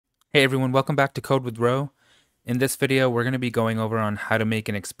Hey everyone, welcome back to Code with Ro. In this video, we're going to be going over on how to make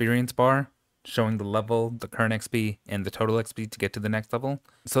an experience bar showing the level, the current XP, and the total XP to get to the next level.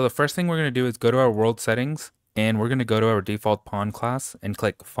 So the first thing we're going to do is go to our world settings, and we're going to go to our default pawn class and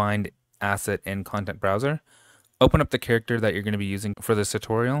click Find Asset in Content Browser. Open up the character that you're going to be using for this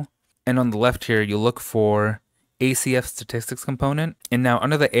tutorial, and on the left here, you'll look for ACF statistics component. And now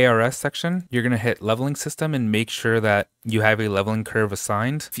under the ARS section, you're going to hit leveling system and make sure that you have a leveling curve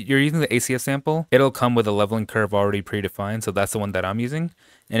assigned. If you're using the ACF sample, it'll come with a leveling curve already predefined. So that's the one that I'm using.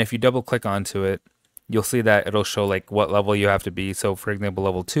 And if you double click onto it, you'll see that it'll show like what level you have to be. So for example,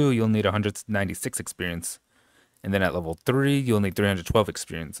 level 2, you'll need 196 experience. And then at level 3, you'll need 312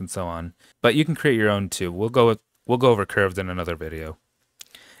 experience and so on. But you can create your own too. We'll go over curves in another video.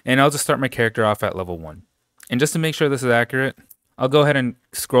 And I'll just start my character off at level 1. And just to make sure this is accurate, I'll go ahead and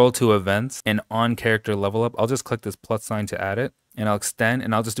scroll to events and on character level up. I'll just click this plus sign to add it, and I'll extend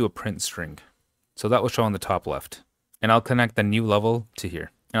and I'll just do a print string. So that will show on the top left. And I'll connect the new level to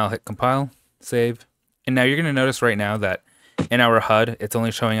here. And I'll hit compile, save. And now you're going to notice right now that in our HUD, it's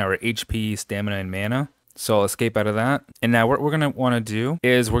only showing our HP, stamina, and mana. So I'll escape out of that. And now what we're going to want to do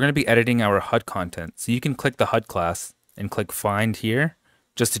is we're going to be editing our HUD content. So you can click the HUD class and click find here,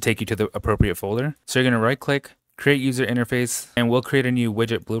 just to take you to the appropriate folder. So you're going to right click, create user interface, and we'll create a new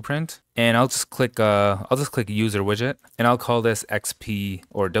widget blueprint. And I'll just click user widget, and I'll call this XP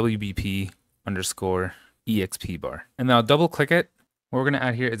or WBP underscore EXP bar. And then I'll double click it. What we're going to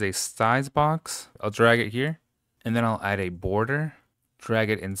add here is a size box. I'll drag it here, and then I'll add a border, drag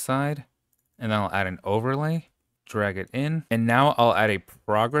it inside, and then I'll add an overlay, drag it in. And now I'll add a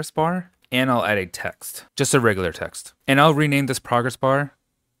progress bar, and I'll add a text, just a regular text. And I'll rename this progress bar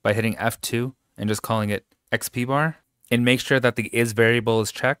by hitting F2 and just calling it XP bar, and make sure that the is variable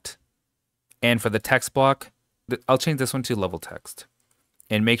is checked. And for the text block, I'll change this one to level text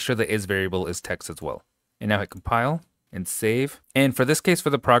and make sure the is variable is text as well. And now hit compile and save. And for this case,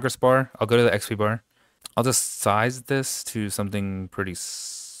 for the progress bar, I'll go to the XP bar. I'll just size this to something pretty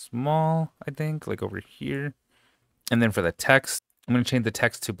small, I think, like over here. And then for the text, I'm going to change the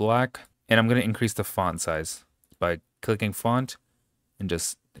text to black, and I'm going to increase the font size by clicking font and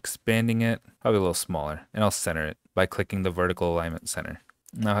just expanding it, probably a little smaller, and I'll center it by clicking the vertical alignment center.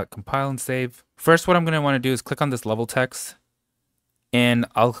 Now hit compile and save. First, what I'm going to want to do is click on this level text, and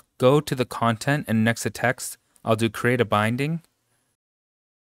I'll go to the content, and next to text, I'll do create a binding.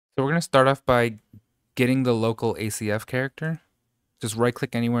 So we're going to start off by getting the local ACF character. Just right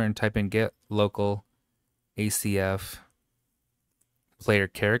click anywhere and type in get local ACF player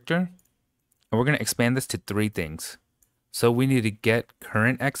character. And we're going to expand this to 3 things. So we need to get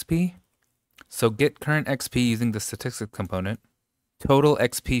current XP. So get current XP using the statistics component, total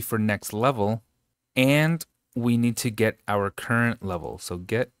XP for next level, and we need to get our current level. So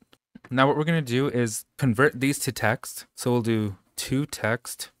get. Now what we're going to do is convert these to text. So we'll do to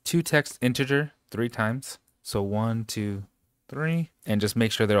text integer 3 times. So 1, 2, 3, and just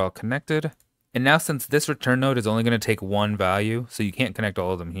make sure they're all connected. And now since this return node is only going to take 1 value, so you can't connect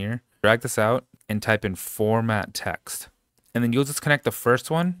all of them here, drag this out and type in format text. And then you'll just connect the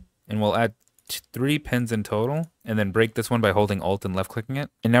first one, and we'll add 3 pins in total, and then break this one by holding Alt and left clicking it.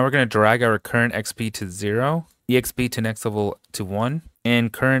 And now we're going to drag our current XP to 0, EXP to next level to 1,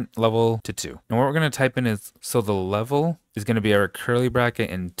 and current level to 2. And what we're going to type in is, so the level is going to be our curly bracket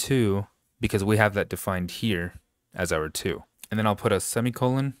in 2, because we have that defined here as our 2. And then I'll put a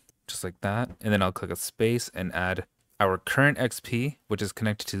semicolon, just like that, and then I'll click a space and add our current XP, which is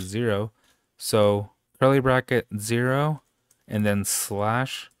connected to 0. So curly bracket 0, and then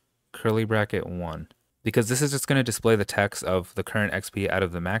slash curly bracket 1, because this is just going to display the text of the current XP out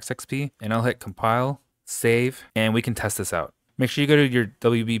of the max XP. And I'll hit compile, save, and we can test this out. Make sure you go to your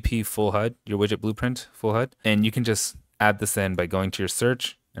WBP full HUD, your widget blueprint full HUD, and you can just add this in by going to your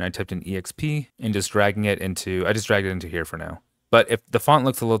search, and I typed in EXP and just dragging it into, I just dragged it into here for now. But if the font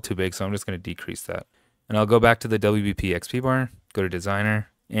looks a little too big, so I'm just going to decrease that. And I'll go back to the WBP XP bar, go to designer,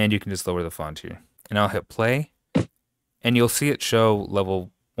 and you can just lower the font here. And I'll hit play, and you'll see it show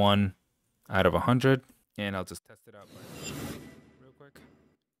level 1 out of 100. And I'll just test it out real quick.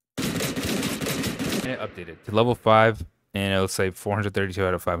 And it updated to level 5, and it'll say 432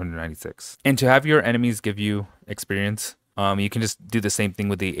 out of 596. And to have your enemies give you experience, you can just do the same thing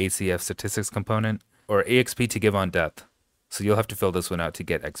with the ACF statistics component, or EXP to give on death. So you'll have to fill this one out to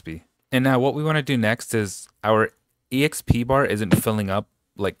get XP. And now what we want to do next is our EXP bar isn't filling up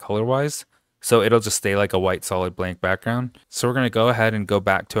like color-wise, so it'll just stay like a white solid blank background. So we're going to go ahead and go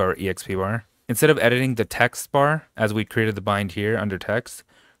back to our EXP bar. Instead of editing the text bar as we created the bind here under text,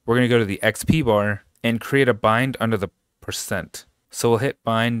 we're going to go to the XP bar and create a bind under the %. So we'll hit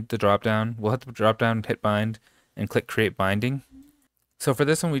bind the dropdown. We'll hit the dropdown, hit bind, and click create binding. So for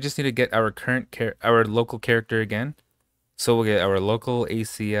this one, we just need to get our our local character again. So we'll get our local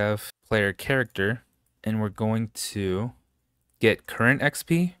ACF player character, and we're going to get current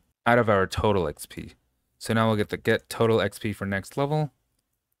XP out of our total XP. So now we'll get the get total XP for next level.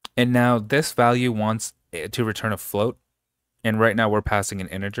 And now this value wants it to return a float. And right now we're passing an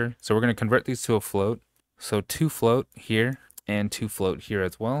integer. So we're going to convert these to a float. So 2 float here and 2 float here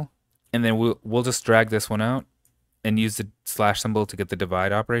as well. And then we'll just drag this one out and use the slash symbol to get the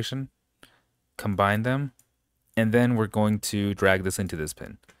divide operation. Combine them. And then we're going to drag this into this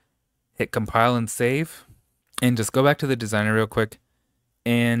bin. Hit compile and save. And just go back to the designer real quick.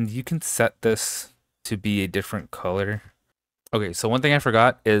 And you can set this to be a different color. Okay, so one thing I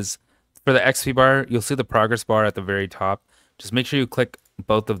forgot is for the XP bar, you'll see the progress bar at the very top. Just make sure you click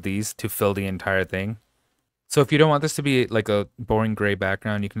both of these to fill the entire thing. So if you don't want this to be like a boring gray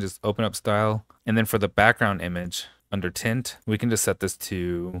background, you can just open up style. And then for the background image under tint, we can just set this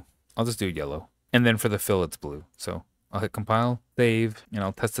to, I'll just do yellow. And then for the fill, it's blue. So I'll hit compile, save, and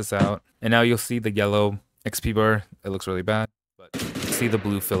I'll test this out. And now you'll see the yellow XP bar. It looks really bad, but see the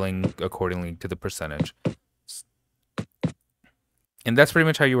blue filling accordingly to the percentage. And that's pretty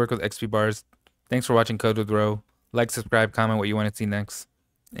much how you work with XP bars. Thanks for watching Code with Ro. Like, subscribe, comment what you want to see next,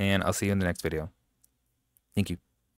 and I'll see you in the next video. Thank you.